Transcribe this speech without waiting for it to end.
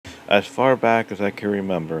As far back as I can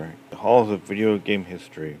remember, the halls of video game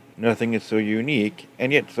history, nothing is so unique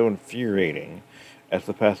and yet so infuriating as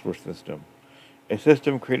the password system. A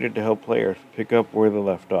system created to help players pick up where they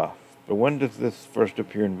left off. But when does this first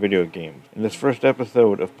appear in video games? In this first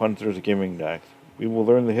episode of Punzer's Gaming Desk, we will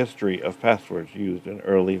learn the history of passwords used in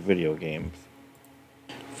early video games.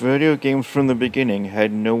 Video games from the beginning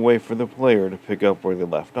had no way for the player to pick up where they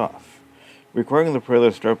left off, requiring the player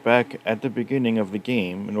to start back at the beginning of the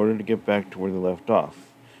game in order to get back to where they left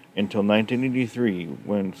off, until 1983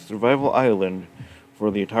 when Survival Island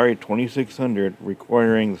for the Atari 2600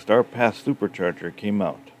 requiring the Star Pass Supercharger came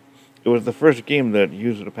out. It was the first game that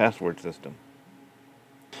used a password system.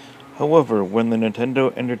 However, when the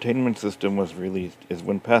Nintendo Entertainment System was released is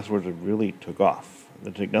when passwords really took off. The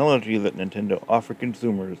technology that Nintendo offered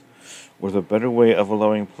consumers was a better way of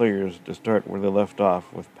allowing players to start where they left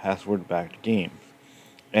off with password-backed games.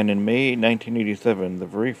 And in May 1987, the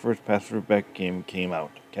very first password-backed game came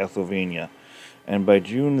out, Castlevania. And by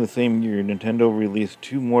June the same year, Nintendo released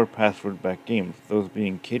two more password-backed games, those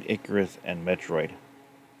being Kid Icarus and Metroid.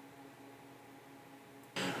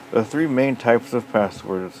 The three main types of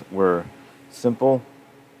passwords were simple,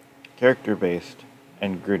 character-based,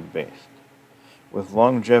 and grid-based, with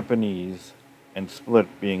long Japanese and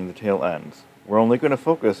split being the tail ends. We're only going to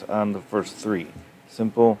focus on the first three: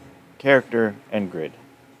 simple, character, and grid.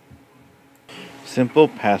 Simple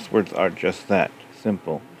passwords are just that,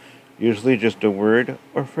 simple. Usually just a word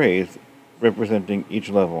or phrase representing each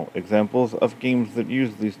level. Examples of games that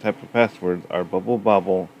use these types of passwords are Bubble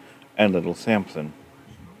Bobble and Little Samson.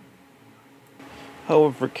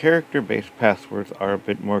 However, character-based passwords are a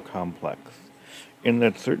bit more complex, in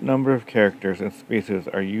that a certain number of characters and spaces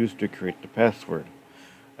are used to create the password,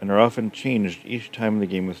 and are often changed each time the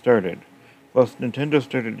game is started. Plus, Nintendo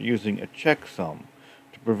started using a checksum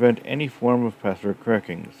to prevent any form of password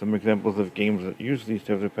cracking. Some examples of games that use these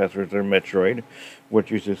types of passwords are Metroid,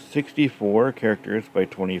 which uses 64 characters by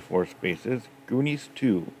 24 spaces, Goonies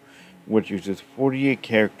 2, which uses 48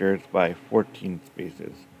 characters by 14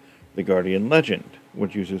 spaces, The Guardian Legend,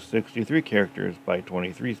 which uses 63 characters by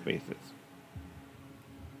 23 spaces.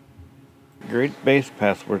 Grid-based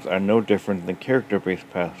passwords are no different than character-based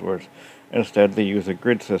passwords. Instead, they use a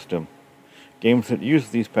grid system. Games that use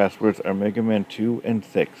these passwords are Mega Man 2 and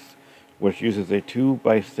 6, which uses a 2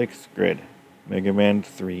 by 6 grid, Mega Man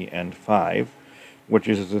 3 and 5, which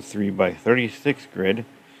uses a 3 by 36 grid.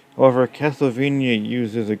 However, Castlevania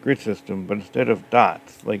uses a grid system, but instead of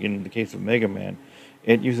dots, like in the case of Mega Man,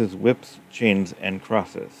 it uses whips, chains, and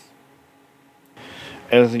crosses.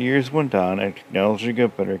 As the years went on and technology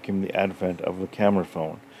got better came the advent of the camera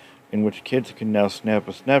phone, in which kids can now snap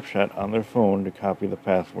a snapshot on their phone to copy the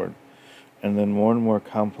password. And then more and more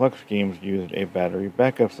complex games used a battery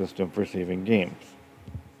backup system for saving games.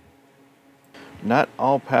 Not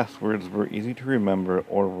all passwords were easy to remember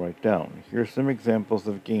or write down. Here are some examples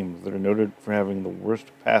of games that are noted for having the worst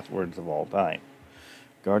passwords of all time.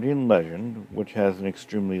 Guardian Legend, which has an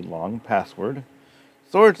extremely long password.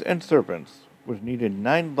 Swords and Serpents, which needed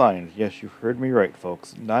 9 lines, yes, you heard me right,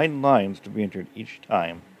 folks, 9 lines to be entered each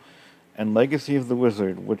time. And Legacy of the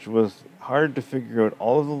Wizard, which was hard to figure out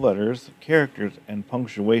all of the letters, characters, and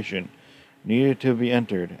punctuation needed to be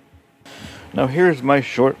entered. Now here's my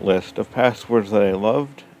short list of passwords that I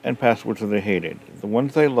loved and passwords that I hated. The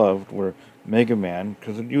ones I loved were Mega Man,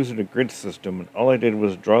 because it used a grid system, and all I did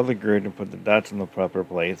was draw the grid and put the dots in the proper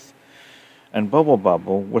place. And Bubble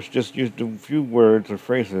Bobble, which just used a few words or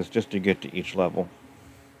phrases just to get to each level.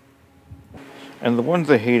 And the ones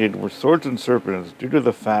I hated were Swords and Serpents, due to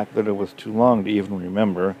the fact that it was too long to even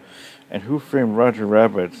remember, and Who Framed Roger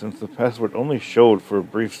Rabbit, since the password only showed for a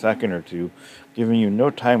brief second or two, giving you no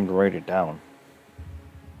time to write it down.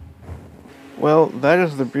 Well, that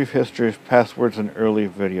is the brief history of passwords in early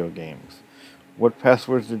video games. What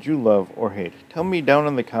passwords did you love or hate? Tell me down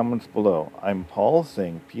in the comments below. I'm Paul,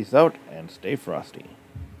 saying peace out and stay frosty.